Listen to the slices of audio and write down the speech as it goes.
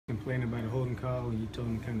complaining about a holding call and you told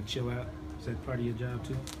him to kind of chill out. Is that part of your job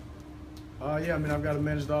too? Yeah, I mean, I've got to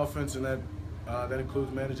manage the offense, and that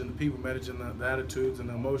includes managing the people, managing the attitudes and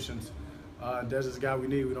the emotions. Dez is the guy we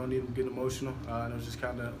need. We don't need him to get emotional. And it was just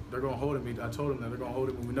kind of, they're going to hold him. I told him that they're going to hold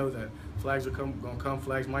him, and we know that. Flags are going to come,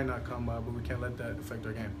 flags might not come, but we can't let that affect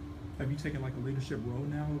our game. Have you taken like a leadership role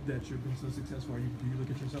now that you've been so successful? Do you look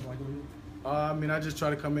at yourself like a leader? I mean, I just try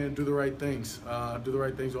to come in and do the right things. Do the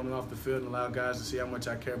right things on and off the field and allow guys to see how much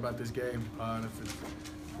I care about this game. And if it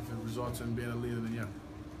results in being a leader, then yeah.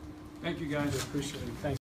 Thank you, guys. Appreciate it. Thanks.